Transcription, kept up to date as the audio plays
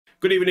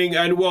Good evening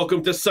and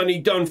welcome to sunny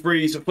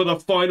Dumfries for the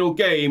final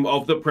game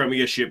of the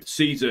Premiership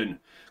season.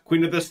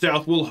 Queen of the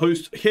South will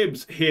host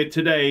Hibs here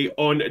today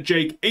on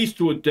Jake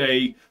Eastwood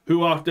Day,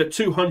 who after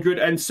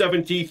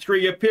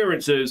 273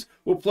 appearances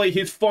will play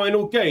his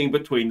final game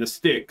between the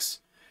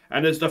sticks.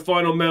 And as the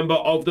final member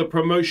of the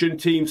promotion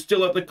team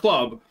still at the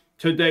club,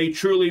 today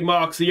truly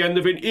marks the end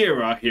of an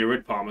era here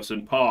at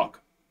Palmerston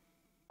Park.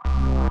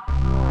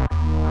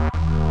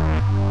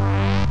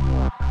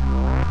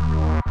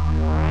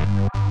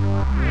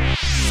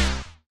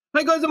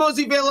 Hey guys, I'm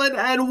Aussie Villain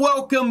and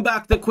welcome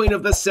back to Queen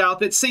of the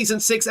South. It's Season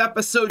 6,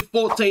 Episode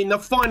 14, the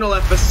final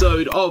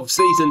episode of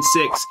Season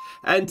 6.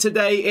 And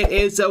today it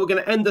is, we're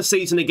going to end the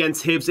season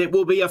against Hibs. It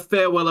will be a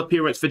farewell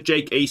appearance for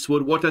Jake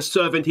Eastwood. What a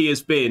servant he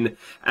has been.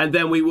 And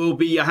then we will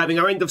be having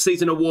our end of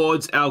season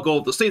awards, our goal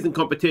of the season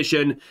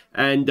competition,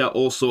 and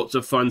all sorts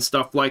of fun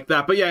stuff like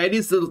that. But yeah, it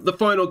is the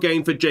final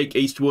game for Jake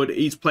Eastwood.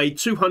 He's played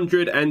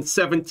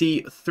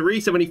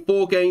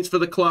 274 games for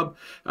the club.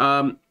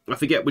 I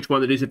forget which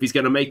one it is, if he's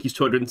going to make his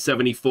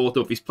 274th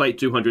or if he's played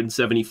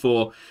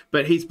 274.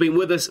 But he's been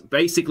with us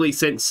basically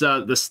since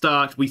the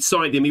start. We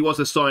signed him. He was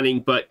a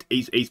signing, but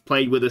he's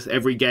played with us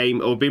every game,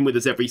 or been with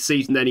us every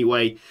season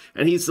anyway.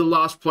 And he's the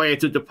last player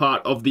to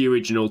depart of the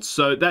originals.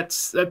 So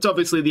that's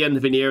obviously the end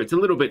of an era. It's a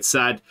little bit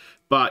sad,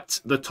 but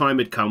the time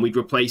had come. We'd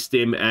replaced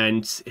him,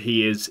 and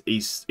he's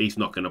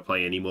not going to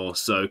play anymore.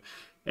 So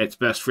it's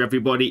best for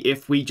everybody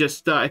if he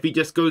just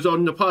goes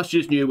on the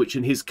pastures new, which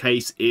in his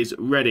case is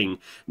Reading.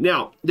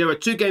 Now, there are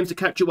two games to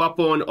catch you up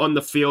on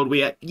the field.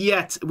 We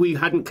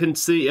hadn't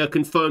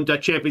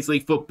confirmed Champions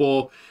League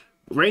football.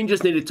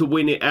 Rangers needed to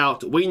win it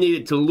out. We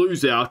needed to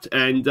lose out.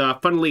 And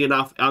funnily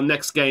enough, our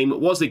next game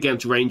was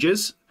against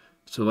Rangers.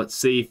 So let's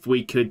see if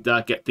we could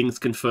get things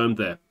confirmed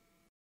there.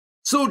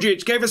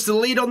 Suljic gave us the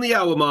lead on the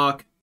hour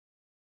mark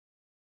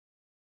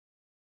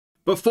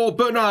before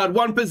Bernard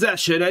won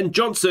possession and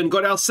Johnson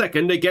got our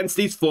second against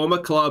his former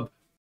club.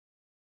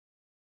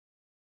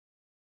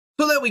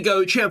 So there we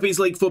go, Champions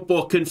League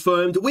football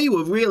confirmed. We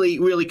were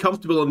really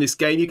comfortable in this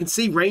game. You can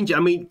see Rangers, I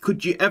mean,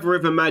 could you ever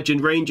imagine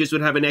Rangers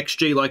would have an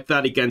XG like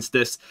that against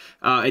us?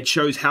 It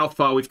shows how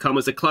far we've come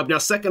as a club. Now,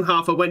 second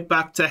half, I went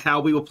back to how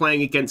we were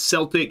playing against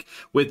Celtic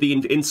with the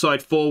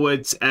inside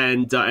forwards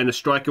and a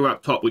striker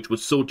up top, which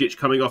was Suljic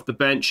coming off the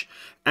bench.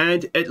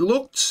 And it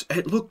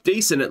looked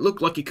decent. It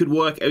looked like it could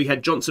work. We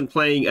had Johnson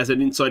playing as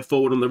an inside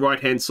forward on the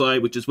right-hand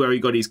side, which is where he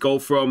got his goal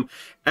from.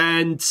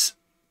 And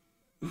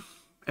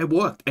it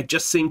worked. It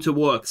just seemed to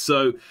work.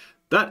 So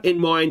that in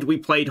mind, we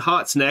played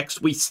Hearts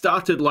next. We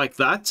started like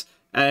that.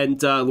 And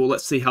well,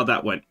 let's see how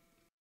that went.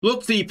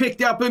 Lutzi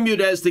picked out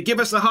Bermudez to give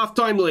us a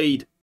half-time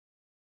lead.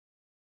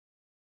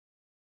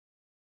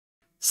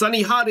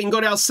 Sonny Harding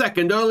got our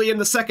second early in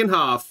the second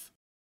half.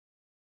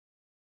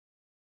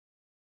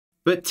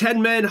 But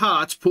 10-man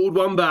Hearts pulled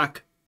one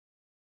back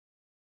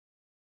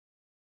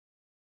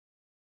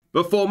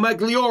before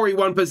Magliori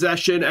won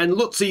possession and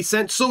Lutzi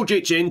sent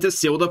Suljic in to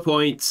seal the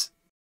points.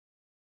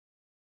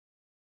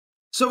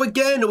 So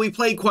again, we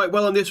played quite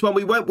well on this one.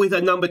 We went with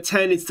a number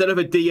 10 instead of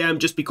a DM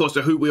just because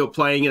of who we were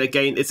playing. And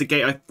again, it's a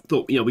game I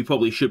thought, we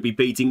probably should be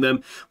beating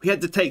them. We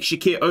had to take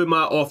Shakir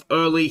Omar off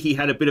early. He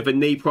had a bit of a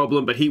knee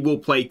problem, but he will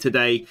play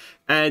today.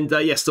 And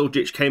yes,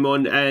 Suljic came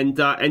on and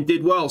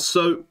did well.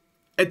 So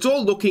it's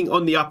all looking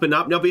on the up and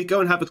up. Now we go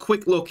and have a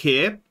quick look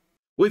here.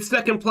 With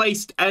second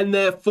placed and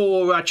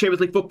therefore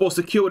Champions League football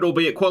secured,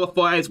 albeit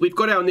qualifiers, we've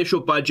got our initial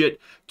budget,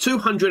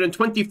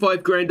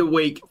 225 grand a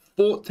week,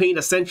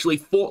 essentially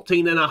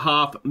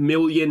 14.5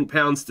 million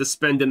pounds to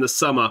spend in the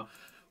summer.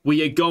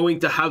 We are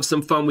going to have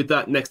some fun with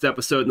that next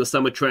episode in the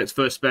summer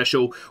transfer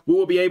special. We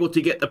will be able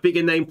to get the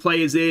bigger name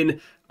players in.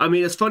 I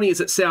mean, as funny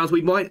as it sounds,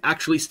 we might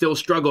actually still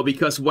struggle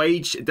because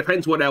it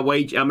depends what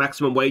our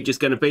maximum wage is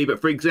going to be. But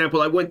for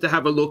example, I went to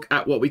have a look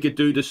at what we could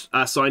do to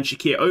sign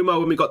Shakir Omar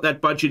when we got that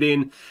budget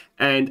in,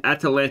 and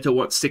Atalanta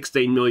wants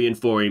 16 million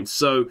for him.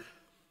 So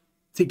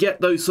to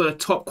get those sort of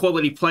top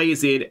quality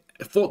players in,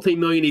 14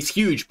 million is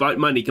huge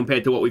money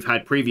compared to what we've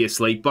had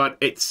previously, but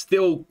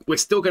we're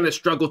still going to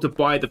struggle to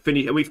buy the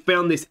finish. And we've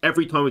found this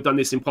every time we've done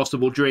this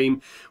Impossible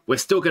Dream. We're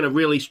still going to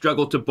really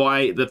struggle to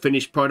buy the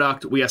finished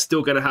product. We are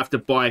still going to have to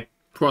buy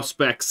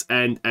prospects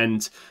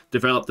and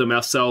develop them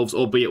ourselves,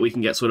 albeit we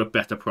can get sort of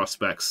better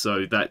prospects.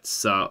 So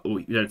that's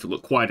we don't have to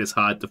look quite as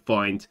hard to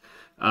find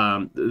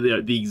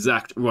the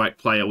exact right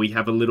player. We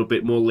have a little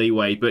bit more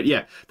leeway. But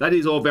yeah, that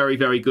is all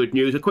very good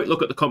news. A quick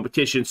look at the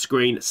competition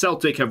screen.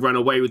 Celtic have run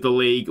away with the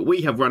league.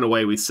 We have run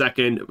away with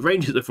second.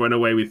 Rangers have run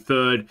away with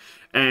third.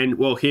 And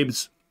well,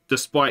 Hibs,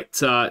 despite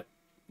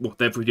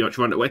they've pretty much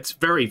run away. It's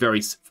very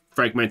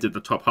fragmented, the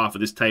top half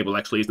of this table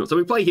actually, isn't it? So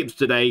we play Hibs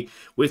today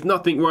with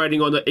nothing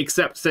riding on it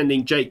except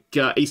sending Jake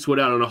Eastwood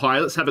out on a high.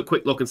 Let's have a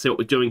quick look and see what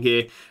we're doing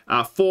here.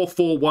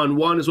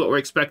 4-4-1-1 is what we're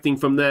expecting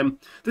from them.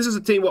 This is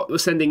a team what we're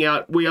sending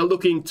out. We are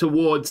looking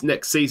towards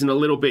next season a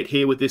little bit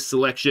here with this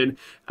selection.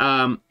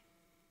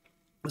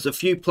 There's a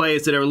few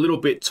players that are a little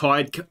bit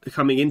tired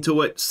coming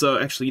into it. So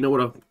actually, you know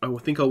what? I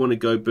think I want to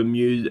go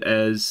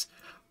Bermudez.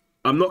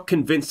 I'm not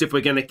convinced if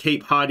we're going to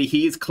keep Hardy.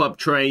 He is club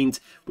trained.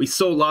 We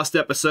saw last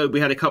episode we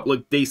had a couple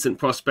of decent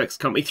prospects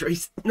coming through.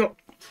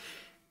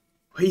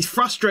 He's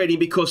frustrating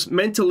because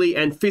mentally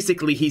and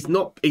physically he's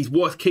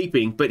worth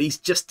keeping, but he's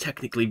just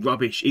technically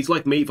rubbish. He's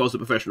like me if I was a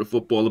professional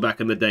footballer back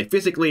in the day.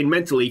 Physically and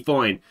mentally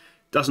fine.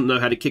 Doesn't know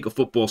how to kick a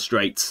football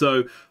straight.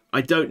 So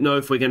I don't know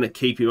if we're going to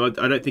keep him.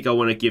 I don't think I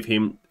want to give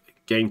him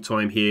game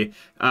time here.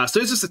 So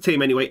this is the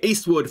team anyway.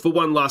 Eastwood, for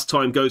one last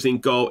time, goes in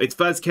goal. It's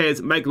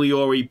Vazquez,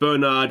 Magliori,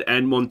 Bernard,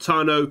 and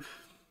Montano.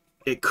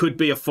 It could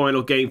be a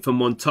final game for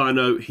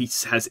Montano. He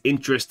has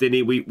interest in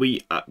it.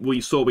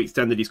 We saw we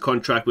extended his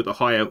contract with a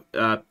higher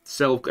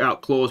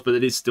sell-out clause, but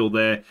it is still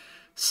there.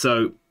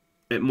 So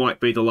it might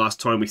be the last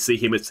time we see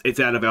him. It's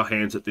out of our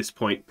hands at this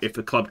point. If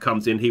a club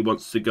comes in, he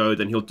wants to go,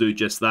 then he'll do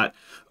just that.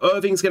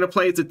 Irving's going to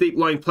play as a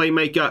deep-line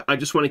playmaker. I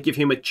just want to give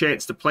him a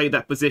chance to play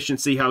that position,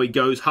 see how he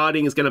goes.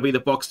 Harding is going to be the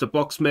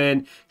box-to-box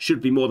man.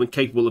 Should be more than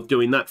capable of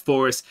doing that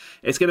for us.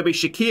 It's going to be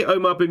Shakir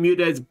Omar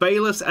Bermudez,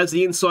 Bayless as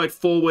the inside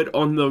forward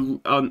on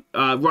the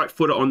right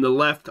footer on the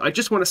left. I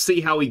just want to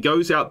see how he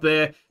goes out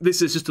there.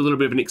 This is just a little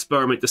bit of an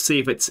experiment to see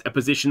if it's a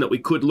position that we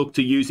could look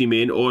to use him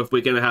in, or if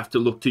we're going to have to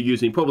look to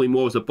use him probably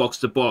more as a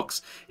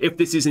box-to-box, if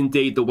this is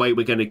indeed the way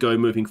we're going to go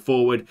moving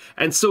forward.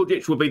 And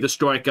Suljic will be the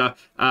striker.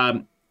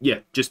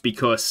 Yeah, just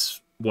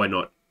because, why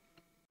not?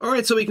 All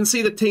right, so we can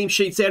see the team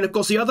sheets there. And of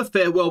course, the other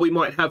farewell we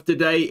might have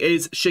today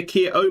is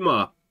Shakir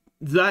Omar.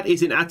 That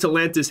is in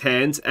Atalanta's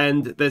hands,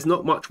 and there's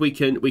not much we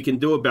can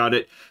do about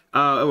it.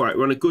 All right,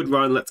 we're on a good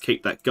run. Let's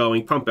keep that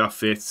going, pump our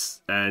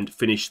fists, and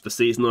finish the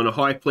season on a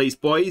high, please,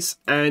 boys.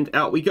 And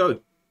out we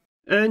go.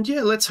 And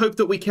yeah, let's hope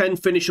that we can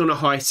finish on a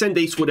high. Send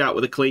Eastwood out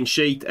with a clean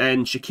sheet,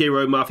 and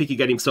Shakir Omar, if he could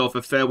get himself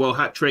a farewell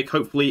hat-trick,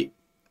 hopefully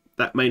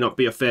that may not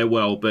be a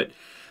farewell, but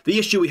the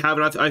issue we have,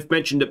 and I've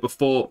mentioned it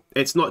before,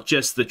 it's not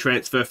just the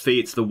transfer fee,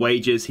 it's the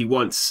wages. He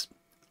wants,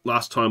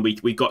 last time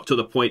we got to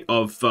the point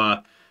of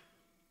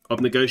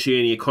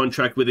negotiating a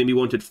contract with him, he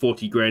wanted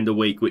 40 grand a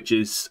week, which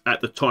is,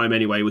 at the time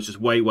anyway, was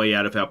just way, way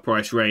out of our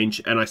price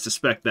range, and I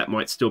suspect that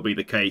might still be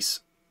the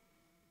case.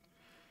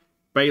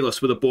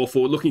 Bayless with a ball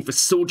forward, looking for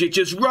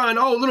Suljic's run.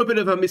 Oh, a little bit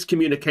of a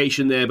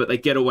miscommunication there, but they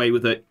get away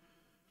with it.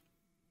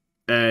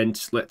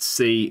 And let's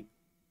see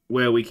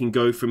where we can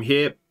go from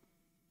here.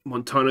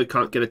 Montano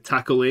can't get a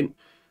tackle in.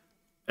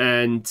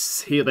 And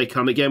here they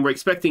come again. We're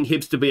expecting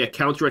Hibs to be a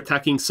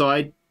counter-attacking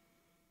side.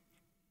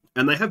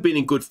 And they have been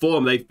in good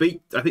form. I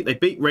think they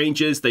beat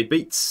Rangers. They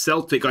beat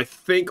Celtic, I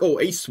think. Oh,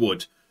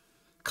 Eastwood.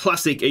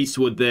 Classic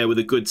Eastwood there with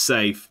a good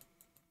save.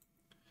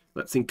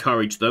 Let's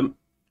encourage them.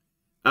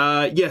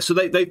 Yeah, so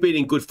they've been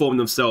in good form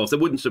themselves.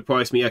 It wouldn't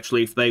surprise me,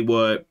 actually, if they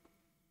were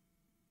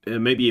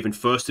maybe even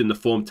first in the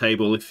form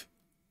table.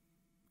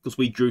 Because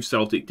we drew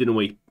Celtic, didn't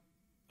we?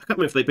 I can't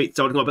remember if they beat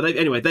Celtic or not, but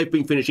anyway, they've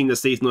been finishing the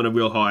season on a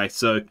real high,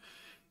 so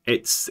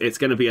it's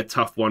going to be a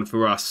tough one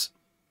for us.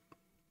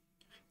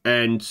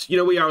 And, you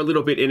know, we are a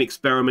little bit in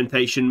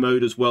experimentation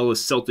mode as well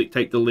as Celtic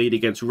take the lead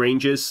against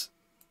Rangers.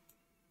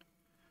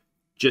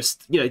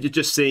 Just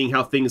seeing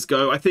how things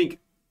go. I think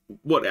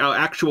what our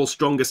actual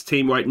strongest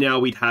team right now,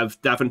 we'd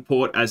have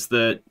Davenport as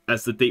the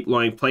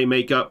deep-lying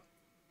playmaker.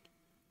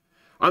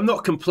 I'm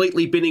not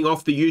completely binning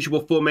off the usual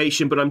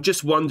formation, but I'm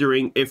just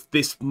wondering if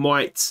this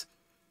might,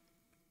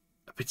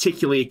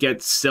 particularly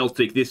against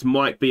Celtic, this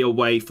might be a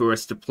way for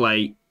us to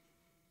play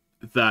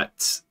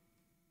that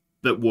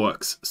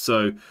works.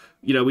 So,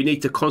 you know, we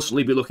need to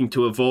constantly be looking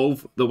to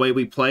evolve the way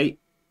we play.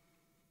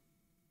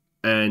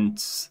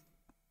 And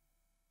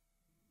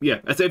yeah,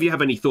 if you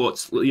have any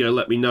thoughts, you know,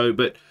 let me know.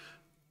 But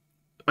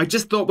I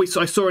just thought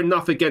I saw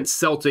enough against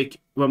Celtic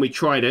when we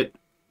tried it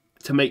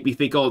to make me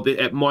think, oh,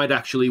 it might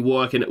actually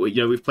work. And you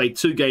know, we've played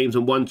 2 games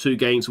and won 2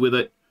 games with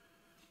it.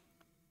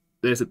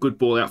 There's a good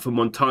ball out for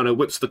Montano.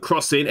 Whips the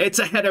cross in. It's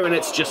a header and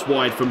it's just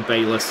wide from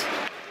Bayless.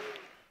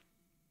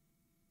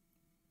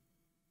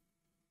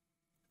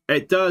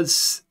 It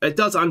does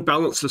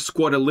unbalance the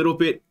squad a little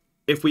bit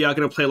if we are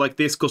going to play like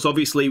this, because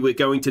obviously we're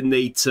going to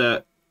need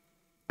to,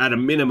 at a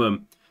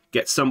minimum,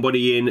 get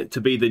somebody in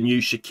to be the new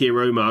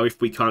Shakir Omar if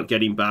we can't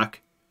get him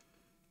back.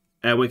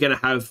 And we're going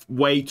to have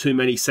way too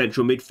many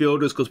central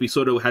midfielders because we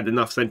sort of had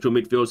enough central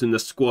midfielders in the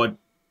squad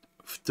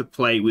to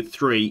play with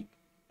 3.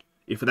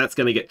 If that's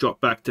going to get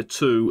dropped back to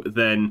 2,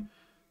 then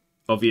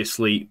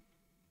obviously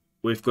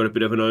we've got a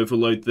bit of an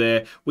overload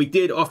there. We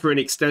did offer an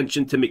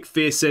extension to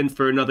McPherson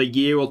for another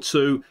year or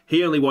 2.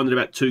 He only wanted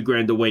about 2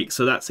 grand a week,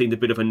 so that seemed a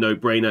bit of a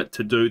no-brainer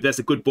to do. There's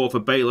a good ball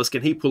for Bayless.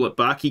 Can he pull it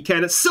back? He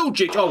can. It's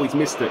Suljic. Oh, he's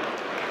missed it.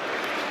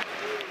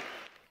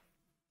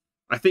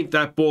 I think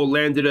that ball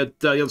landed at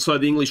the other side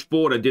of the English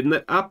border, didn't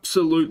it?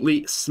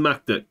 Absolutely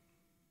smacked it.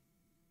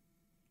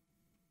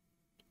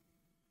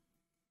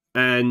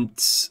 And,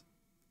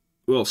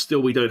 well,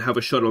 still we don't have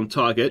a shot on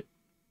target.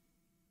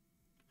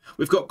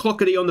 We've got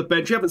Clockety on the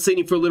bench. We haven't seen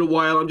him for a little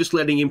while. I'm just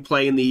letting him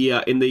play in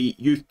the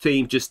youth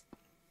team, just,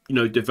 you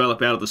know,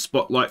 develop out of the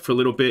spotlight for a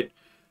little bit.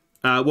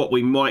 What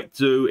we might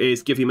do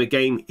is give him a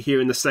game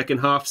here in the second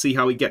half, see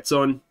how he gets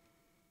on.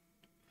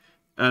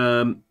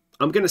 I'm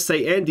going to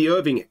say Andy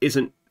Irving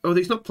isn't Oh,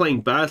 he's not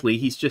playing badly.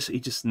 He's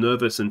just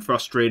nervous and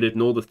frustrated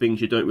and all the things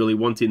you don't really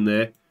want in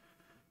there.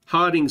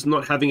 Harding's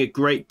not having a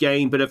great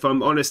game, but if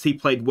I'm honest, he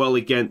played well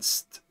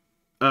against...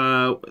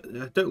 I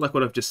don't like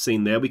what I've just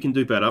seen there. We can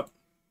do better.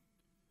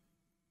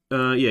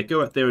 Yeah,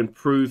 go out there and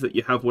prove that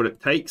you have what it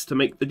takes to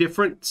make the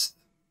difference.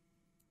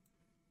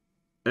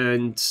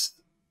 And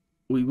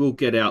we will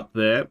get out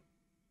there.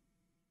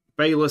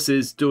 Bayless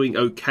is doing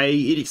okay.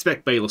 You'd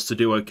expect Bayless to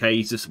do okay.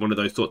 He's just one of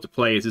those sorts of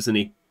players, isn't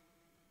he?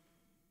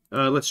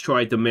 Let's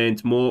try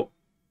demand more.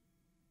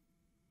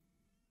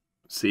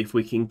 See if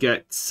we can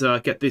get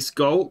this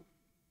goal.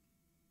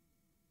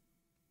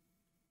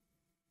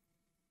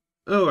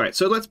 Alright,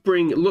 so let's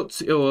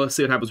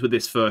see what happens with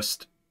this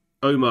first.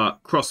 Omar,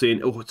 cross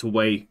in. Oh, it's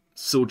away.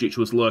 Suljic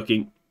was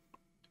lurking.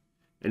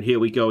 And here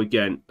we go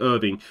again.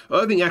 Irving.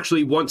 Irving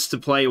actually wants to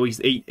play, or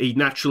he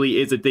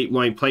naturally is a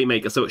deep-line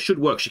playmaker, so it should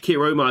work.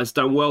 Shakir Omar has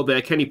done well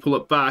there. Can he pull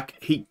it back?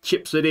 He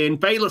chips it in.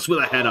 Bayless with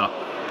a header.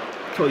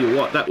 Tell you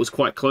what, that was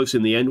quite close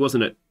in the end,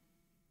 wasn't it?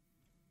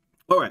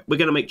 Alright, we're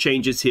going to make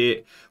changes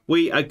here.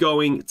 We are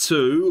going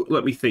to...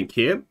 Let me think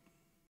here.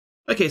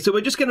 Okay, so we're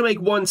just going to make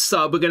one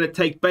sub. We're going to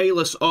take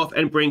Bayless off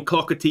and bring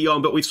Clougherty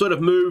on, but we've sort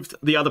of moved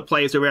the other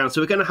players around.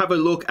 So we're going to have a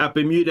look at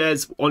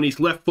Bermudez on his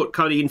left foot,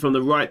 cutting in from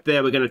the right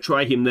there. We're going to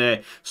try him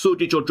there.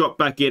 Suljic will drop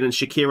back in, and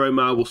Shakir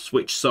Omar will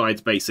switch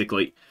sides,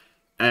 basically.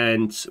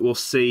 And we'll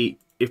see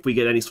if we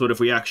get any sort of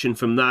reaction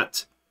from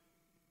that.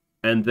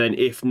 And then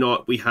if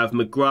not, we have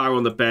McGrath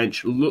on the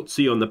bench,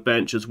 Lutzi on the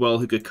bench as well,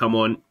 who could come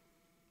on.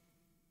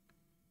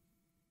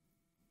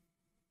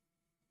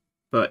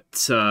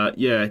 But,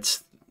 yeah,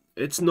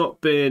 it's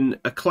not been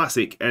a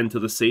classic end to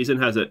the season,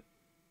 has it?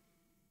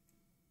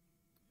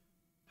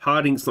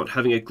 Harding's not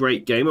having a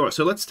great game. All right,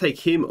 so let's take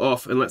him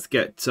off and let's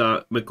get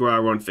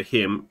McGrath on for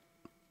him.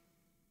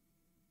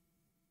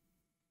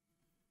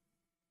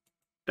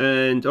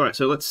 And, all right,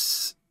 so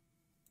let's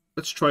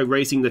try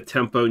raising the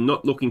tempo,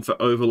 not looking for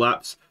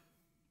overlaps.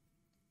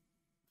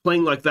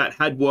 Playing like that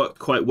had worked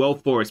quite well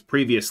for us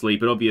previously,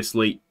 but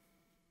obviously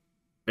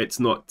it's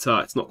not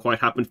quite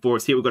happened for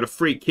us here. We've got a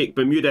free kick.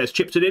 Bermudez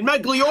chips it in.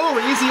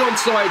 Magliori, is he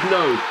onside?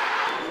 No.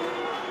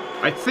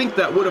 I think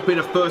that would have been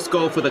a first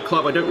goal for the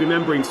club. I don't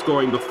remember him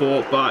scoring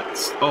before,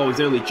 but oh, he's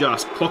only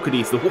just.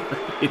 Clougherty's the one.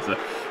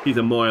 He's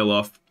a mile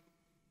off.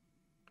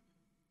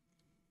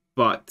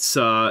 But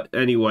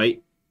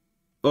anyway,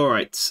 all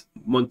right.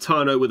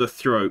 Montano with a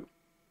throw.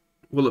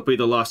 Will it be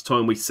the last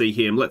time we see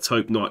him? Let's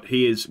hope not.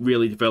 He is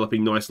really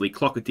developing nicely.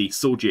 Clougherty,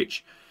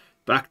 Suljic,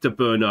 back to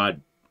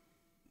Bernard.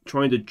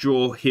 Trying to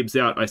draw Hibs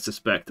out, I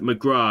suspect.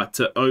 McGrath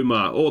to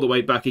Omar. All the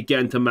way back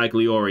again to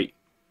Magliori.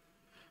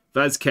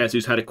 Vazquez,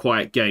 who's had a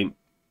quiet game.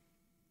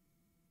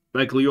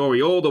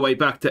 Magliori all the way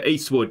back to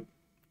Eastwood.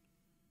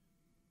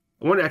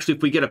 I wonder actually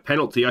if we get a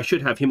penalty. I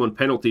should have him on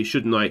penalty,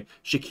 shouldn't I?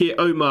 Shakir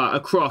Omar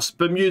across.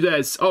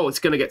 Bermudez. Oh, it's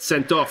going to get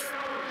sent off.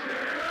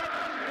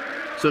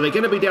 So they're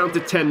going to be down to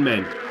 10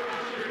 men.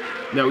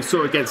 Now, we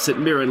saw against St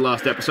Mirren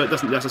last episode. It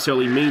doesn't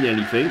necessarily mean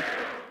anything.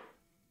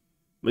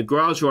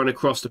 McGrath's run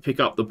across to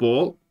pick up the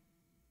ball.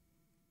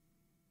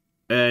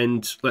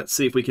 And let's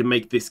see if we can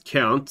make this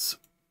count.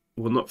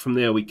 Well, not from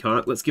there, we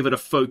can't. Let's give it a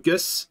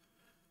focus.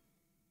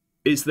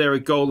 Is there a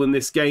goal in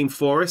this game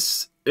for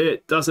us?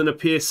 It doesn't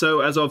appear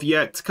so as of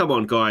yet. Come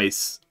on,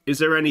 guys. Is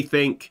there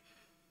anything?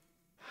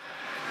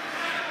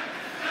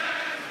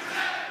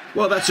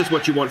 Well, that's just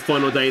what you want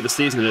final day of the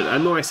season. A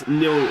nice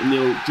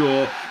 0-0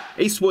 draw.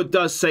 Eastwood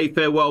does say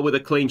farewell with a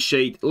clean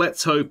sheet.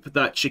 Let's hope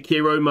that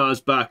Shakir Omar's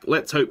back.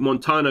 Let's hope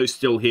Montano's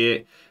still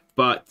here.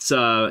 But,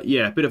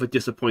 yeah, a bit of a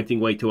disappointing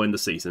way to end the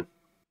season.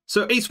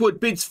 So Eastwood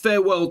bids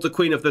farewell to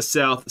Queen of the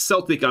South.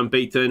 Celtic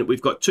unbeaten.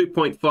 We've got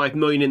 2.5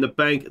 million in the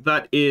bank.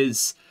 That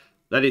is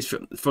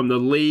from the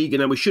league.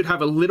 And then we should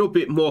have a little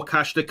bit more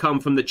cash to come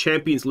from the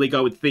Champions League,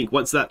 I would think.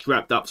 Once that's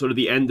wrapped up, sort of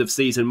the end of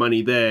season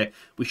money there.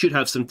 We should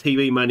have some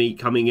TV money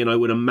coming in, I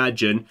would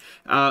imagine.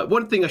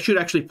 One thing I should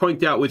actually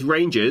point out with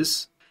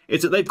Rangers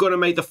is that they've got to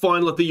make the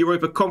final of the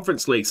Europa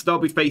Conference League. So they'll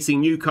be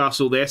facing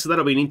Newcastle there. So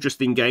that'll be an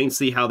interesting game,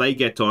 see how they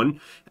get on.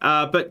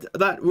 But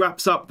that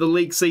wraps up the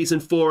league season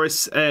for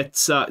us.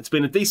 It's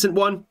been a decent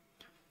one.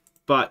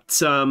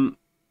 But,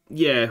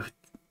 yeah,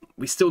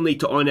 we still need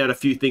to iron out a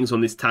few things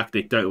on this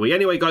tactic, don't we?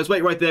 Anyway, guys,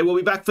 wait right there. We'll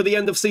be back for the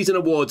end of season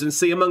awards and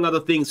see, among other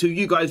things, who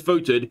you guys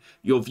voted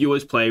your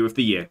Viewers Player of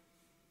the Year.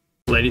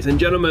 Ladies and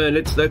gentlemen,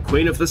 it's the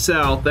Queen of the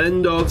South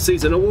end of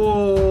season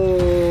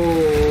awards.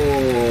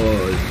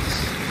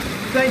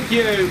 Thank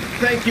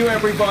you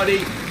everybody,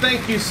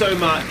 thank you so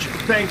much,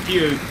 thank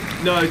you,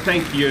 no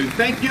thank you,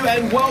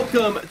 and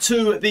welcome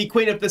to the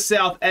Queen of the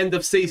South end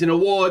of season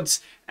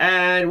awards.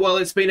 And well,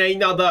 it's been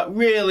another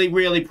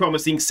really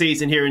promising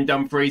season here in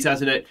Dumfries,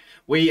 hasn't it?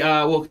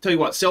 We'll tell you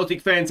what,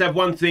 Celtic fans have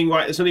one thing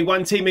right, there's only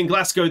one team in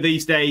Glasgow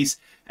these days,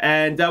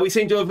 and we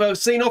seem to have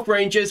seen off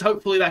Rangers.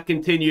 Hopefully that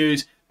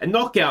continues. A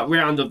knockout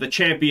round of the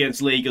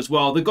Champions League as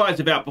well. The guys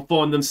have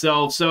outperformed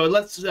themselves, so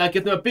let's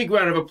give them a big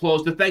round of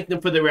applause to thank them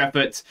for their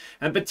efforts.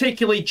 And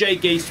particularly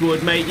Jake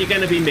Eastwood, mate, you're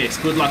going to be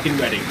missed. Good luck in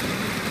Reading.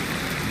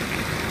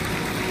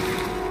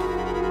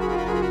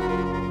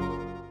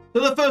 So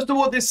So the first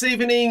award this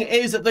evening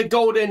is the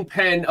Golden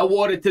Pen,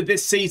 awarded to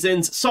this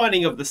season's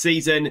signing of the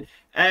season.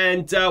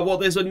 And, well,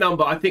 there's a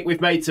number. I think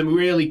we've made some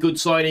really good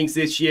signings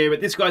this year,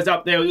 but this guy's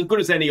up there as good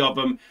as any of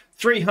them.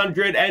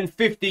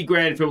 350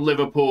 grand from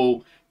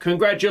Liverpool.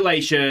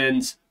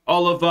 Congratulations,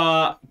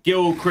 Oliver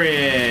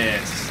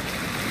Gilchrist.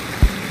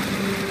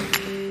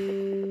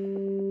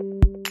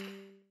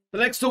 The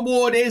next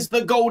award is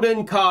the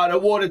Golden Card,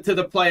 awarded to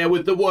the player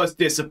with the worst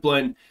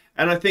discipline.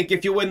 And I think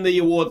if you win the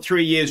award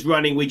 3 years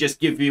running, we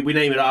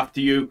name it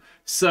after you.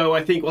 So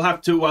I think we'll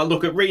have to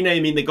look at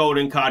renaming the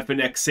Golden Card for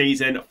next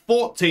season.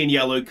 14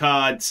 yellow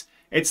cards.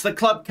 It's the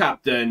club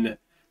captain,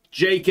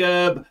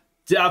 Jacob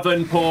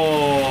Davenport.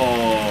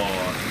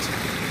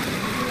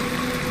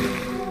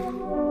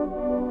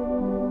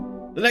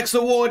 The next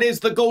award is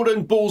the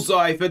Golden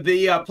Bullseye for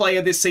the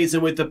player this season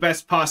with the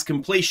best pass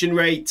completion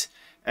rate.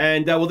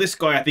 And, well, this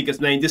guy, I think, has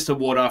named this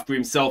award after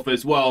himself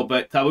as well,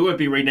 but we won't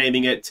be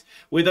renaming it.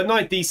 With a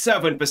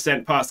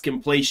 97% pass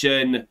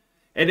completion,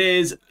 it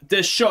is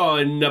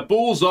Deshaun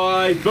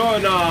Bullseye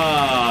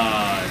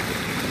Bernard.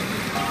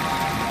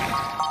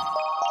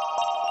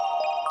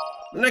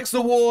 The next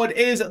award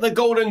is the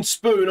Golden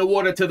Spoon,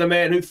 awarded to the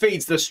man who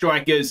feeds the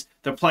strikers,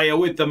 the player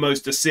with the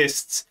most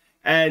assists.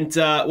 And,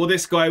 well,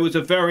 this guy was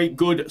a very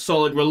good,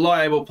 solid,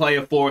 reliable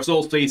player for us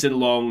all season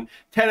long.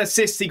 10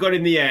 assists he got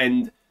in the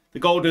end. The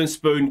Golden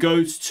Spoon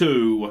goes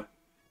to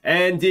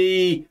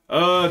Andy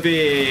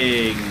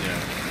Irving.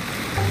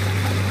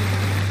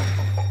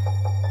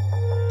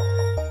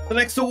 The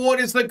next award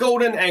is the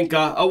Golden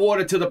Anchor,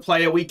 awarded to the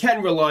player we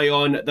can rely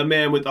on, the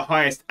man with the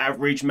highest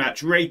average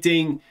match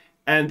rating.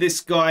 And this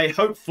guy,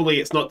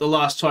 hopefully it's not the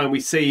last time we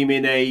see him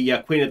in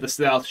a Queen of the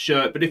South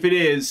shirt, but if it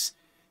is,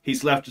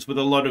 he's left us with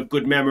a lot of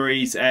good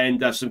memories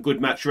and some good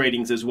match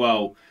ratings as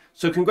well.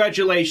 So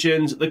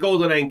congratulations, the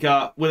Golden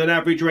Anchor with an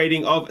average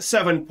rating of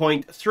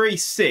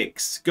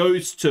 7.36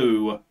 goes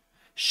to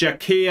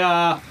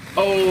Shakir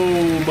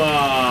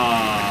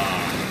Omar.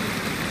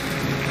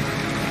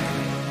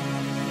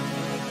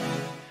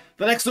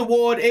 The next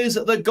award is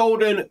the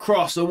Golden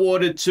Cross,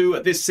 awarded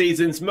to this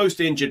season's most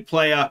injured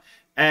player.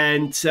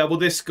 And, well,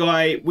 this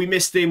guy, we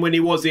missed him when he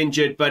was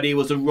injured, but he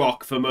was a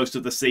rock for most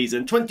of the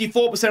season.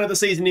 24% of the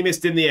season he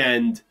missed in the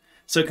end.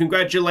 So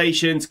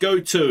congratulations go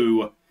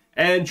to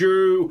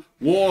Andrew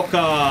Walker.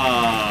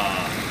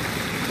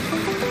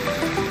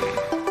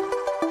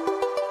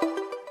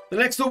 The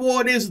next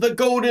award is the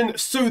Golden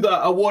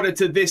Soother, awarded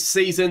to this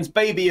season's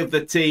baby of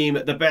the team,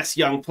 the best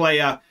young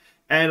player.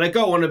 And I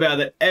go on about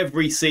it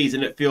every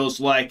season, it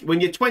feels like.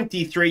 When you're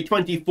 23,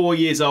 24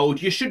 years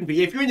old, you shouldn't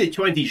be, if you're in your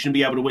 20s, you shouldn't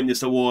be able to win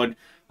this award.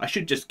 I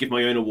should just give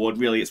my own award,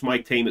 really. It's my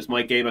team, it's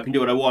my game, I can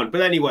do what I want.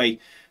 But anyway,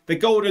 the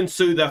Golden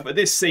Soother for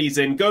this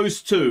season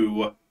goes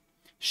to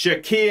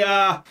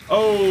Shakir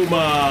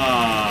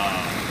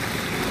Omar.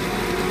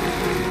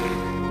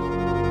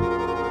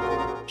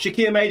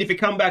 Shakir, mate, if you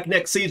come back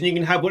next season, you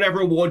can have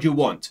whatever award you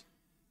want.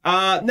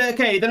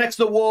 Okay, the next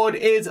award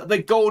is the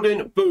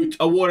Golden Boot,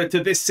 awarded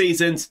to this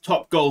season's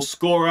top goal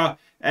scorer.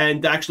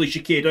 And actually,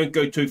 Shakir, don't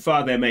go too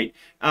far there, mate.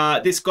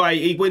 This guy,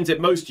 he wins it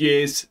most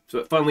years,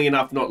 so funnily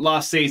enough, not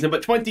last season,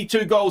 but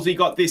 22 goals he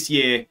got this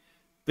year.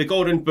 The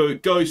Golden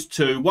Boot goes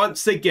to,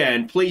 once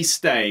again, please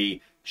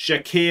stay,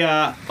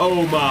 Shakir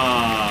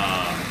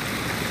Omar.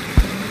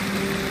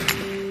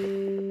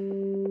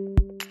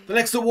 The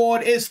next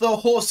award is the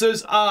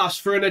Horse's Arse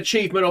for an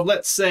achievement of,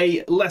 let's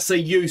say, lesser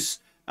use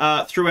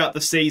throughout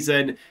the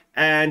season.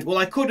 And, well,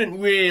 I couldn't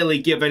really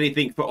give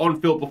anything for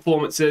on-field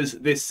performances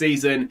this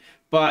season,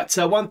 but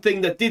one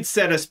thing that did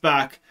set us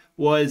back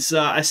was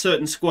a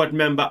certain squad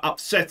member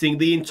upsetting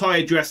the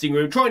entire dressing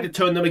room, trying to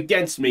turn them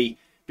against me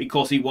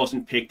because he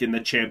wasn't picked in the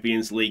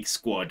Champions League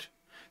squad.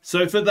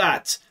 So for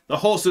that, the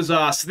Horse's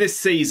Arse this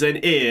season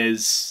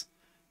is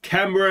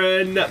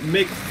Cameron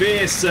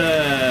McPherson.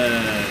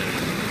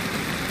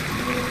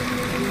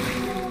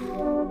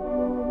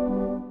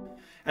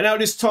 And now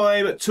it is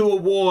time to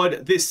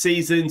award this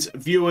season's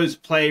Viewers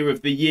Player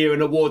of the Year,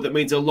 an award that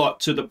means a lot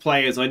to the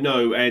players, I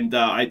know, and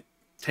I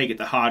take it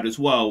to heart as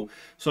well.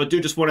 So I do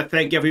just want to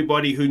thank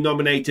everybody who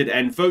nominated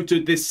and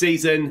voted this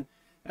season.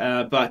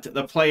 But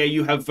the player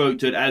you have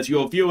voted as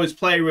your Viewers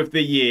Player of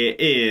the Year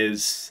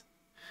is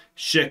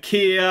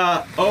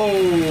Shakir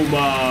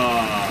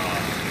Omar.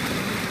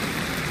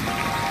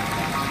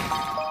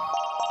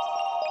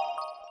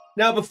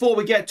 Now, before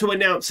we get to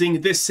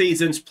announcing this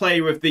season's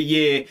Player of the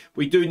Year,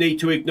 we do need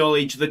to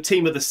acknowledge the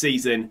Team of the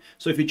Season.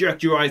 So if you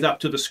direct your eyes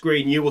up to the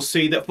screen, you will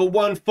see that for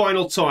one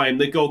final time,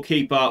 the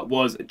goalkeeper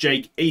was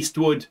Jake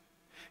Eastwood.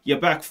 Your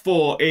back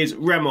four is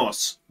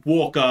Ramos,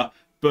 Walker,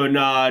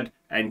 Bernard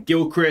and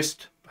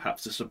Gilchrist.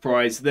 Perhaps a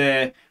surprise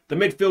there. The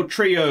midfield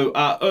trio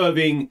are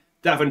Irving,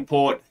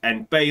 Davenport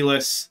and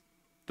Bayliss.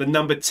 The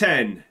number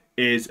 10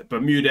 is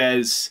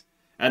Bermudez.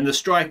 And the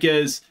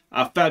strikers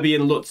are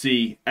Fabian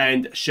Lutzi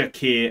and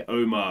Shakir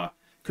Omar.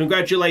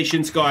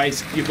 Congratulations,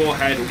 guys. You've all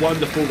had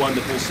wonderful,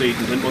 wonderful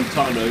seasons. And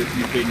Montano,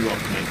 you've been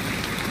rocking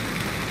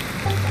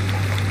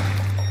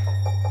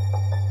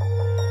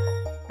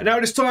it. And now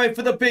it is time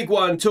for the big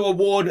one to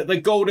award the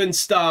Golden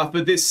Star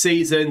for this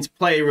season's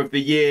Player of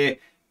the Year.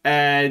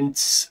 And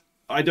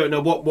I don't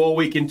know what more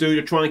we can do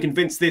to try and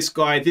convince this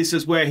guy. This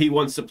is where he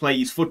wants to play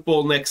his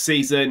football next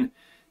season.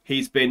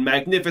 He's been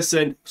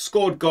magnificent,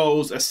 scored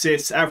goals,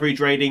 assists, average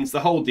ratings,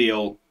 the whole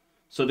deal.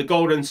 So the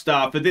Golden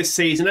Star for this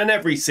season and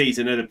every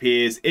season it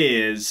appears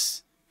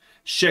is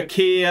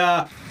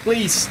Shakir.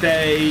 Please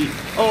stay,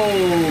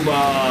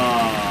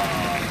 Omar.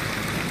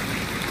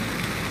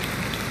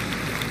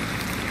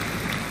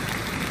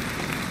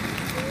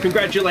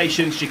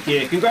 Congratulations,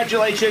 Shakir.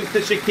 Congratulations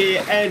to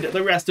Shakir and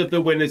the rest of the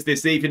winners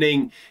this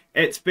evening.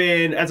 It's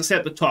been, as I said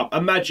at the top,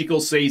 a magical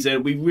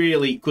season. We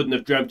really couldn't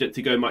have dreamt it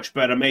to go much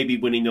better. Maybe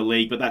winning the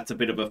league, but that's a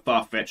bit of a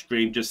far-fetched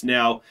dream just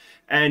now.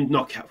 And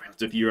knockout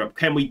rounds of Europe.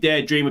 Can we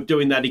dare dream of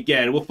doing that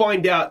again? We'll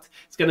find out.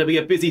 It's going to be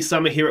a busy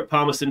summer here at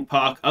Palmerston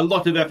Park. A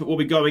lot of effort will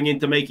be going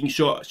into making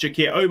sure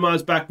Shakir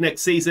Omar's back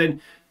next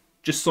season.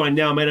 Just sign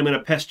now, mate. I'm going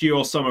to pest you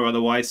all summer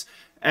otherwise.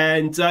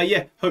 And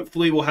yeah,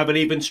 hopefully we'll have an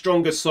even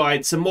stronger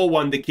side, some more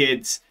wonder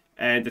kids,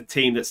 and a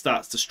team that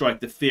starts to strike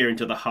the fear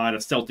into the heart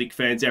of Celtic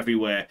fans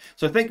everywhere.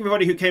 So thank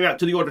everybody who came out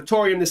to the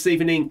auditorium this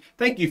evening.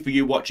 Thank you for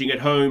you watching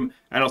at home,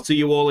 and I'll see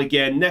you all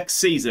again next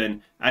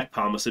season at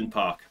Palmerston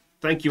Park.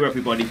 Thank you,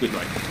 everybody. Good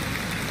night.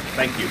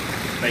 Thank you.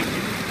 Thank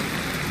you.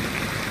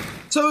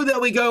 So there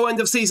we go, end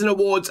of season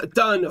awards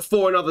done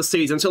for another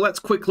season. So let's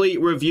quickly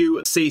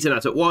review season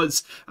as it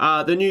was.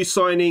 The new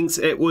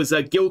signings, it was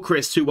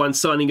Gilchrist who won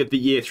signing of the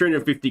year,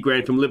 350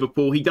 grand from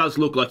Liverpool. He does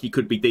look like he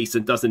could be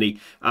decent, doesn't he?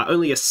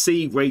 Only a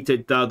C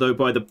rated though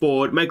by the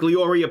board.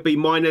 Magliori a B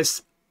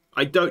minus.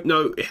 I don't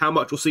know how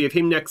much we'll see of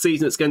him next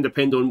season. It's going to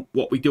depend on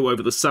what we do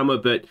over the summer,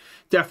 but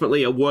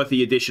definitely a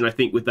worthy addition, I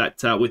think, with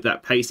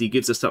that pace. He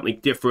gives us something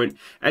different.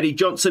 Eddie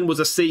Johnson was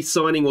a C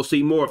signing. We'll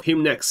see more of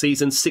him next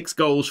season. 6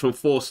 goals from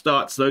 4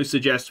 starts. Those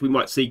suggest we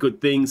might see good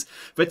things.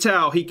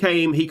 Vital, he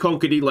came, he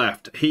conquered, he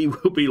left. He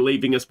will be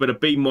leaving us, but a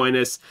B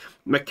minus.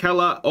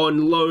 McKellar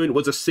on loan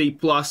was a C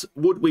plus.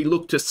 Would we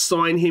look to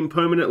sign him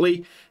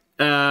permanently?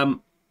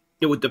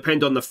 It would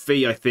depend on the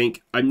fee, I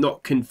think. I'm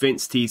not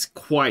convinced he's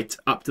quite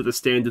up to the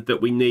standard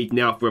that we need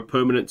now for a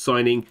permanent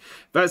signing.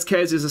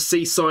 Vazquez is a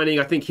C signing.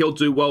 I think he'll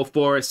do well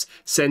for us.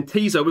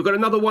 Santizo, we've got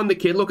another wonder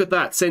kid. Look at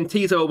that.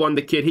 Santizo, a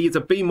wonder kid. He is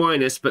a B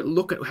minus, but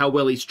look at how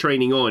well he's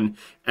training on.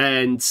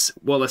 And,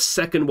 well, a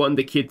second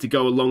wonder kid to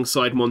go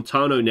alongside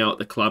Montano now at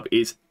the club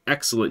is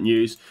excellent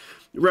news.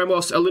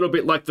 Ramos, a little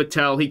bit like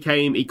Vital, he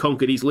came, he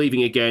conquered, he's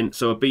leaving again,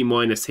 so a B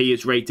minus, he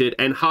is rated.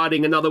 And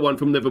Harding, another one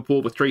from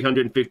Liverpool for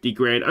 350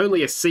 grand,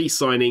 only a C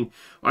signing.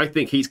 I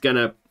think he's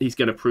gonna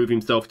prove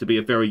himself to be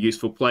a very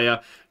useful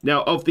player.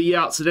 Now, of the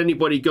outs, did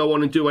anybody go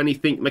on and do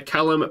anything?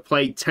 McCallum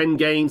played 10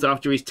 games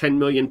after his £10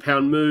 million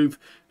move.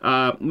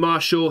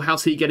 Marshall,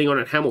 how's he getting on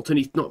at Hamilton?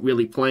 He's not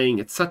really playing.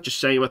 It's such a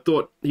shame. I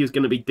thought he was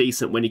going to be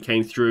decent when he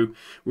came through.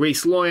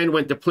 Reece Lyon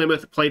went to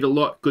Plymouth, played a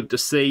lot, good to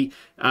see.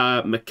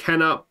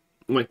 McKenna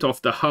went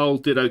off to Hull,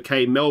 did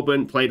okay.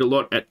 Melbourne, played a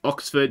lot at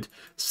Oxford.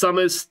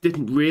 Summers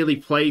didn't really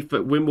play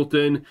for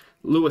Wimbledon.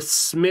 Lewis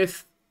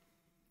Smith,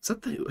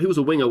 he was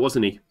a winger,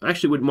 wasn't he? I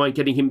actually wouldn't mind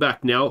getting him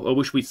back now. I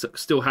wish we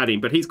still had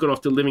him, but he's gone off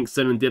to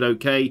Livingston and did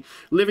okay.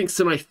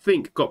 Livingston, I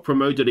think, got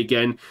promoted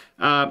again.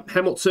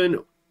 Hamilton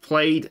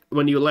played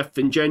when he left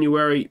in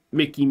January.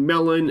 Mickey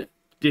Mellon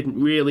didn't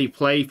really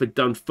play for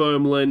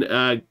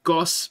Dunfermline.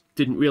 Goss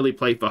didn't really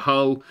play for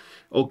Hull.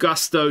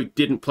 Augusto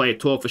didn't play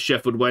at all for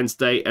Sheffield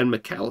Wednesday. And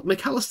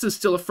McAllister's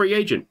still a free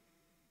agent.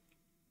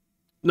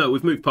 No,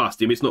 we've moved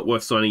past him. It's not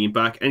worth signing him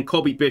back. And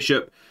Colby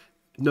Bishop,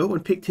 no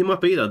one picked him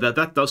up either.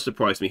 That does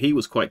surprise me. He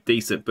was quite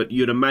decent, but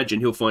you'd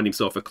imagine he'll find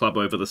himself a club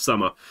over the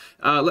summer.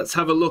 Let's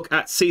have a look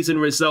at season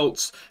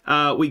results.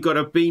 We got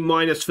a B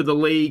minus for the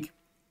league.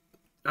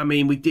 I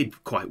mean, we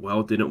did quite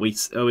well, didn't we?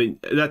 I mean,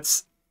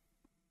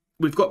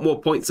 we've got more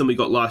points than we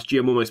got last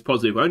year. I'm almost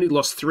positive. We only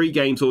lost 3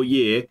 games all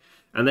year,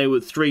 and they were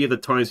 3 of the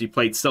times we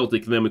played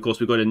Celtic. And then, of course,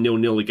 we got a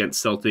 0-0 against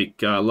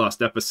Celtic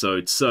last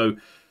episode. So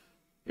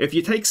if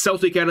you take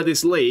Celtic out of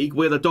this league,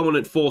 we're the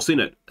dominant force in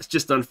it. It's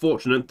just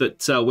unfortunate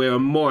that we're a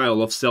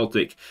mile off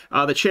Celtic.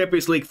 The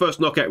Champions League first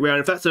knockout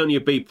round, if that's only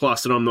a B+,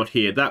 then I'm not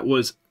here. That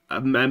was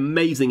an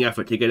amazing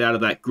effort to get out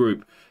of that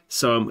group.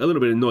 So I'm a little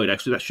bit annoyed,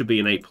 actually. That should be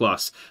an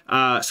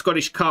A+.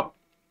 Scottish Cup,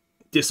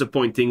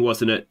 disappointing,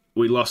 wasn't it?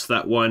 We lost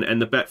that one.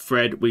 And the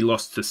Betfred, we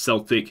lost to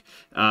Celtic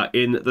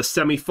in the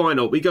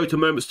semi-final. We go to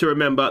moments to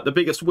remember. The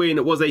biggest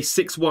win was a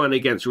 6-1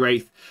 against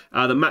Wraith.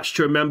 The match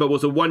to remember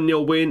was a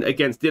 1-0 win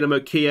against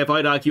Dynamo Kiev.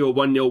 I'd argue a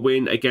 1-0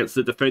 win against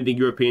the defending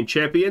European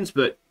champions,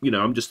 but, you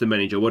know, I'm just the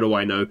manager. What do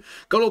I know?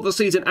 Goal of the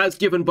season, as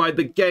given by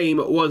the game,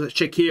 was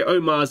Shakir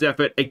Omar's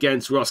effort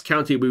against Ross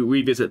County. We'll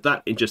revisit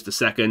that in just a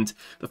second.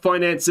 The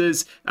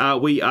finances,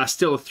 we are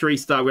still a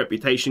 3-star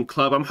reputation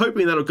club. I'm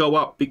hoping that'll go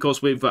up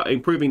because we're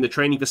improving the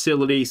training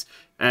facilities.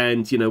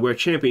 And, you know, we're a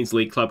Champions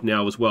League club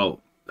now as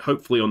well,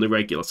 hopefully on the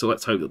regular. So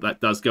let's hope that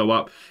that does go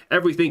up.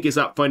 Everything is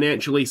up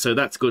financially, so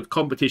that's good.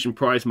 Competition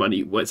prize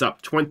money was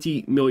up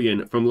 20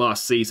 million from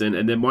last season,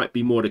 and there might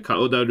be more to come,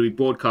 although it'll be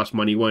broadcast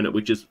money, won't it,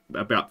 which is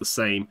about the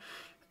same.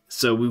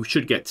 So we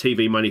should get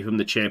TV money from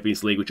the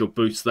Champions League, which will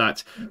boost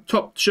that.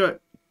 Top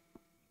shirt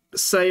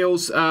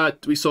sales,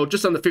 we sold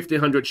just under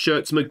 1,500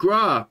 shirts.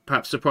 McGrath,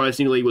 perhaps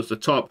surprisingly, was the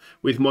top,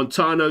 with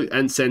Montano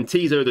and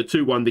Santizo, the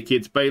two wonder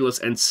kids, Bayless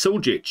and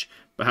Suljic,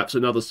 perhaps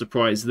another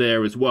surprise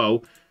there as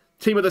well.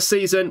 Team of the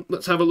season,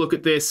 let's have a look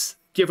at this.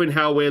 Given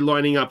how we're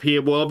lining up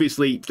here, well,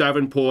 obviously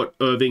Davenport,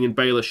 Irving and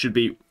Bayless should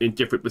be in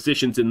different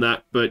positions in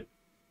that, but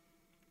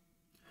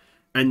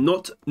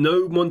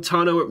no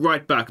Montano at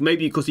right back,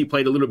 maybe because he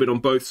played a little bit on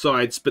both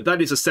sides, but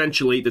that is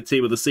essentially the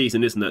team of the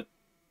season, isn't it?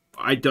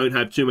 I don't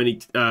have too many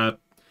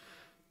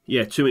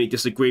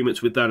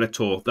disagreements with that at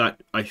all.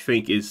 That, I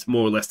think, is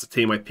more or less the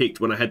team I picked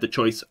when I had the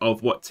choice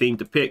of what team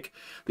to pick.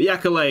 The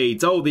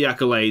accolades, the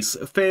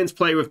accolades. Fans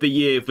Player of the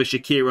Year for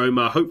Shakir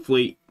Omar,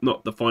 hopefully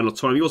not the final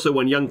time. He also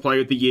won Young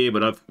Player of the Year,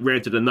 but I've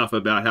ranted enough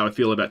about how I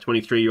feel about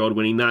 23-year-old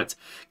winning that.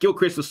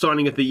 Gilchrist was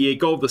Signing of the Year.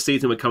 Goal of the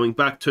season we're coming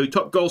back to.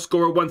 Top goal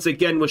scorer once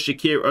again was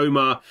Shakir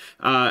Omar.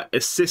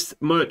 Assist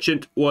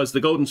merchant was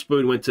the Golden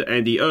Spoon, went to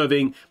Andy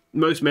Irving.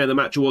 Most Man of the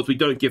Match awards, we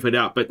don't give it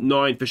out, but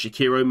 9 for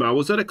Shakir Omar.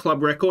 Was that a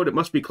club record? It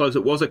must be close.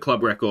 It was a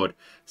club record.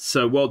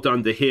 So well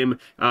done to him.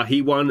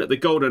 He won the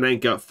Golden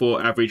Anchor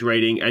for average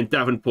rating, and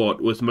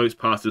Davenport was most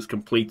passes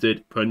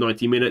completed per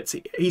 90 minutes.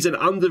 He's an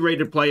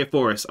underrated player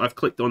for us. I've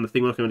clicked on the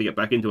thing. We're not going to get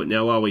back into it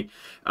now, are we?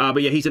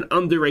 But yeah, he's an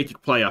underrated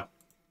player.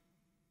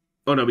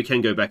 Oh no, we can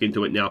go back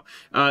into it now.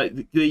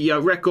 The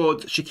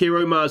record, Shakir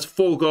Omar's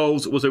 4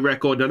 goals was a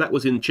record. Now that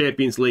was in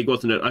Champions League,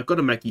 wasn't it? I've got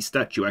a Mackie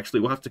statue, actually.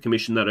 We'll have to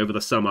commission that over the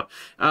summer.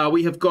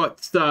 We have got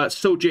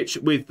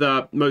Suljic with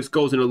most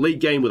goals in a league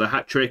game with a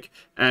hat-trick.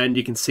 And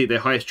you can see their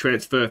highest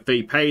transfer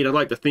fee paid. I'd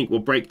like to think we'll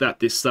break that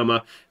this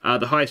summer.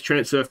 The highest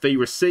transfer fee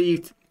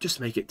received,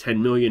 just make it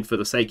 10 million for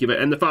the sake of it.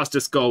 And the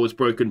fastest goal was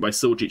broken by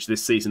Suljic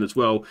this season as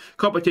well.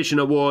 Competition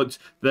awards,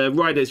 the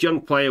Riders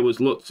Young Player was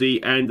Lutzi,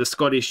 and the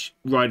Scottish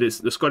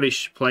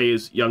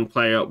Players Young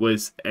Player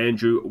was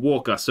Andrew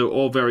Walker. So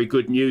all very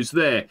good news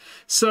there.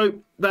 So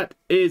that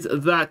is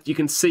that. You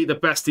can see the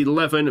best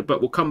 11,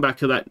 but we'll come back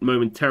to that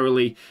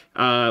momentarily.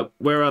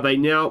 Where are they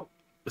now?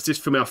 Is this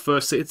from our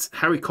first? It's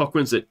Harry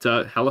Cochran's at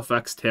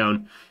Halifax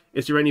Town.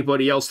 Is there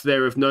anybody else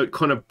there of note?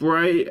 Connor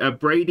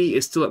Brady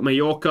is still at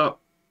Mallorca.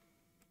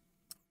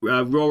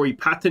 Rory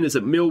Patton is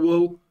at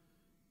Millwall.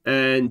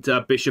 And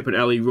Bishop and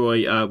Ali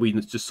Roy, we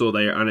just saw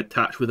they are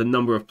unattached, with a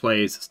number of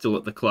players still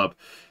at the club.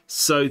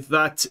 So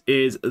that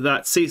is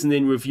that. Season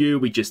in review,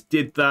 we just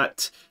did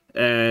that.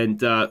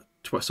 And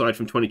aside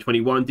from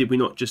 2021, did we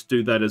not just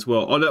do that as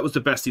well? Oh, that was the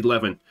best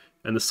 11.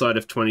 And the side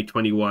of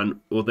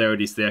 2021, well, there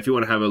it is there. If you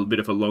want to have a bit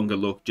of a longer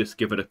look, just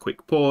give it a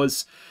quick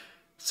pause.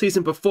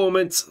 Season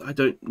performance, I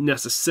don't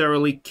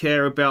necessarily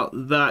care about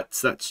that.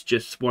 That's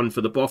just one for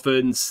the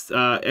Boffins.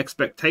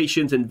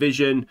 Expectations and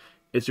vision,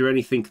 is there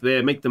anything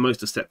there? Make the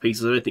most of set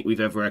pieces. I don't think we've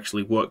ever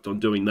actually worked on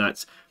doing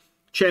that.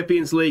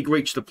 Champions League,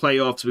 reached the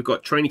playoffs. We've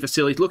got training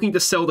facilities, looking to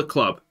sell the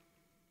club.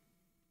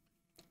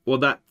 Well,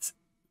 that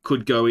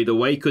could go either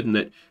way, couldn't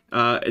it?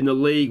 In the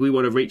league, we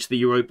want to reach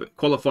the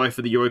qualify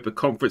for the Europa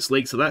Conference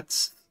League, so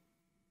that's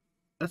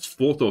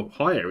 4th or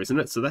higher, isn't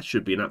it? So that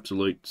should be an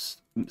absolute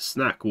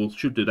snack. We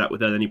should do that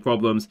without any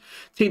problems.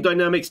 Team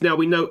dynamics. Now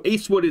we know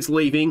Eastwood is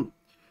leaving.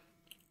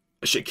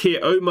 Shakir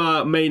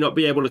Omar may not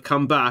be able to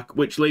come back,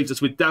 which leaves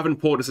us with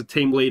Davenport as a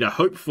team leader.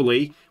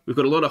 Hopefully, we've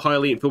got a lot of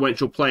highly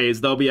influential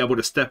players. They'll be able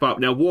to step up.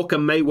 Now, Walker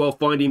may well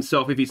find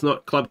himself, if he's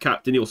not club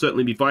captain, he'll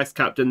certainly be vice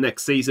captain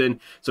next season.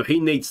 So he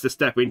needs to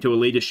step into a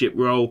leadership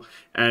role.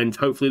 And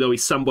hopefully there'll be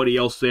somebody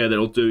else there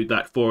that'll do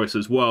that for us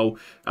as well.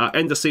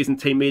 End of season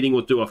team meeting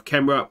we'll do off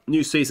camera.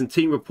 New season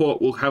team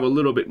report, we'll have a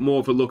little bit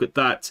more of a look at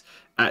that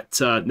at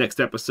next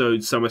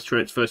episode, Summer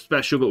Transfer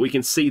Special. But we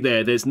can see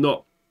there's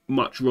not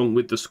much wrong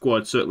with the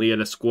squad, certainly at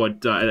a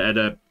squad at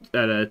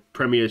a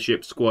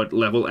Premiership squad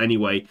level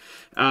anyway.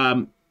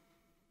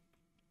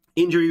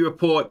 Injury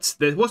reports,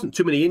 there wasn't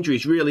too many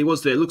injuries really,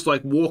 was there? It looks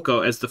like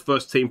Walker, as the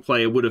first team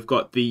player, would have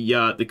got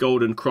the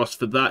Golden Cross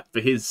for that, for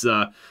his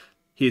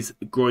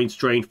groin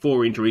strain.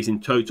 4 injuries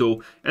in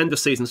total. And the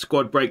season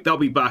squad break, they'll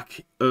be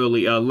back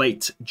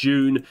late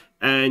June,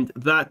 and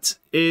that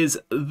is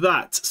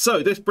that.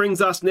 So this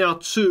brings us now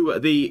to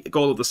the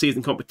goal of the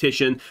season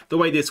competition. The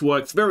way this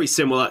works, very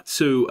similar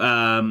to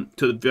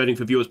the voting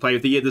for Viewers Player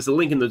of the Year. There's a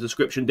link in the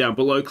description down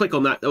below. Click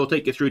on that. It'll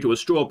take you through to a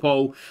straw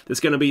poll. There's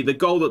going to be the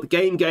goal that the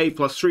game gave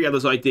plus 3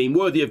 others I deem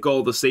worthy of goal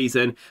of the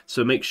season.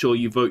 So make sure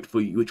you vote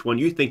for which one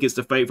you think is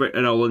the favourite,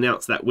 and I'll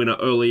announce that winner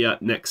earlier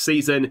next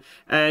season.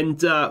 And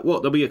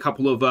there'll be a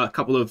couple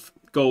of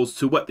goals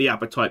to whet the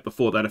appetite.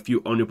 Before that, a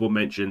few honourable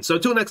mentions. So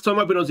until next time,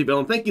 I've been Aussie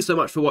Villain. Thank you so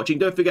much for watching.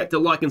 Don't forget to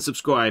like and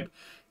subscribe.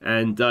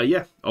 And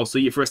yeah, I'll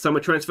see you for a Summer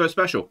Transfer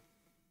Special.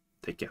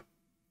 Take care.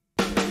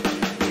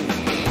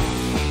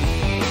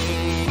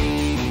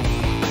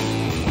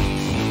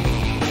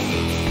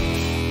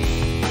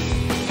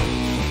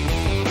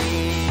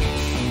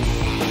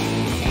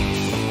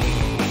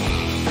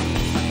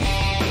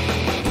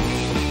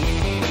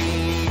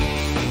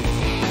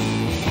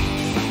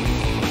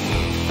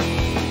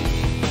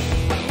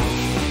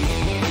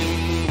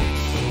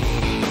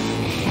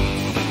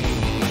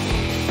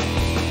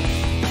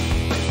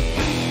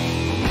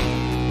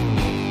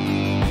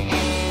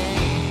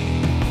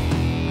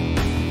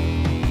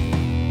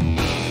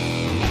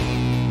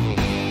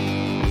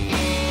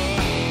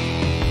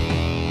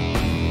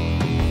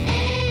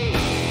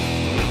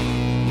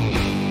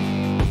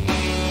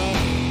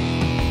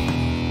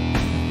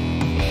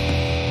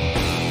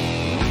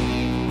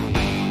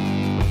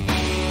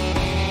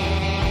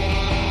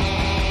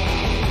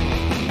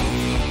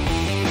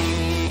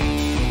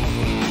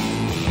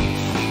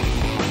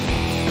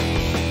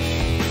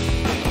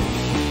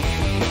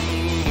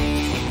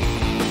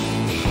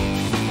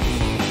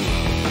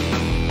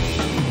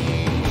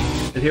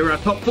 And here are our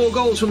top 4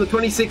 goals from the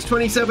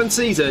 26-27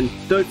 season.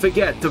 Don't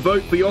forget to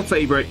vote for your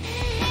favourite.